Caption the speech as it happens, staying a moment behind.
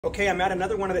Okay, I'm at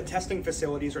another one of the testing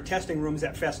facilities or testing rooms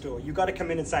at Festool. You got to come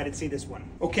in inside and see this one.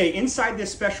 Okay, inside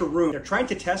this special room, they're trying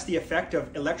to test the effect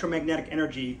of electromagnetic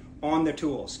energy on the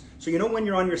tools. So you know when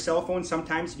you're on your cell phone,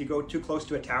 sometimes if you go too close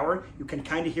to a tower, you can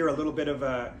kind of hear a little bit of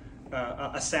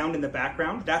a sound in the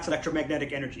background. That's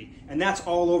electromagnetic energy, and that's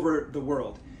all over the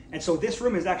world. And so this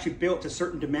room is actually built to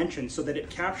certain dimensions so that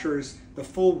it captures the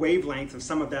full wavelength of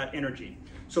some of that energy.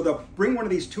 So they'll bring one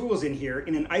of these tools in here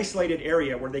in an isolated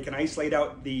area where they can isolate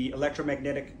out the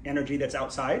electromagnetic energy that's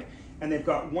outside. And they've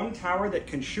got one tower that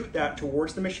can shoot that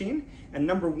towards the machine. And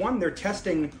number one, they're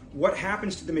testing what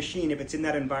happens to the machine if it's in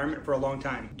that environment for a long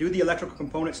time. Do the electrical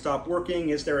components stop working?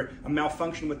 Is there a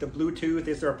malfunction with the Bluetooth?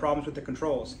 Is there problems with the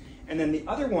controls? And then the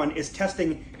other one is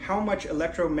testing how much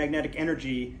electromagnetic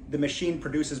energy the machine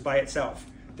produces by itself.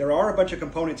 There are a bunch of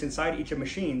components inside each of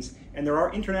machines, and there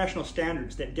are international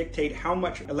standards that dictate how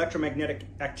much electromagnetic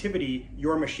activity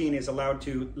your machine is allowed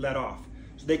to let off.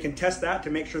 So they can test that to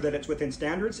make sure that it's within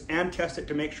standards and test it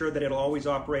to make sure that it'll always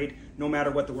operate no matter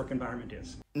what the work environment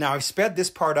is. Now I've sped this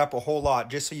part up a whole lot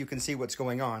just so you can see what's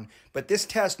going on, but this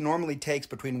test normally takes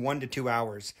between 1 to 2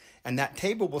 hours, and that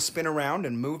table will spin around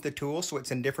and move the tool so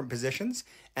it's in different positions,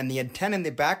 and the antenna in the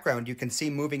background you can see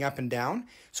moving up and down,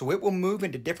 so it will move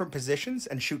into different positions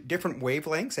and shoot different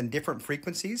wavelengths and different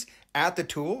frequencies at the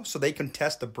tool so they can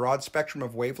test the broad spectrum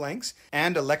of wavelengths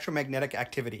and electromagnetic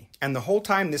activity. And the whole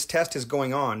time this test is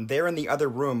going on, they're in the other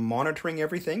room monitoring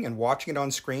everything and watching it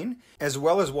on screen, as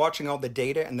well as watching all the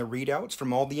data and the readouts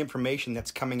from all the information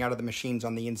that's coming out of the machines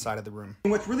on the inside of the room.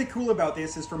 And what's really cool about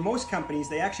this is for most companies,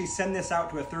 they actually send this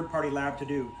out to a third-party lab to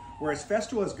do. Whereas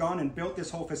Festool has gone and built this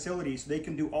whole facility so they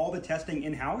can do all the testing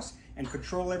in-house and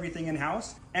control everything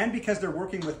in-house. And because they're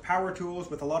working with power tools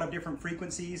with a lot of different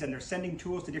frequencies and they're sending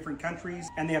tools to different countries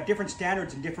and they have different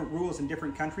standards and different rules in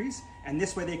different countries, and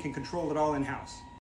this way they can control it all in-house.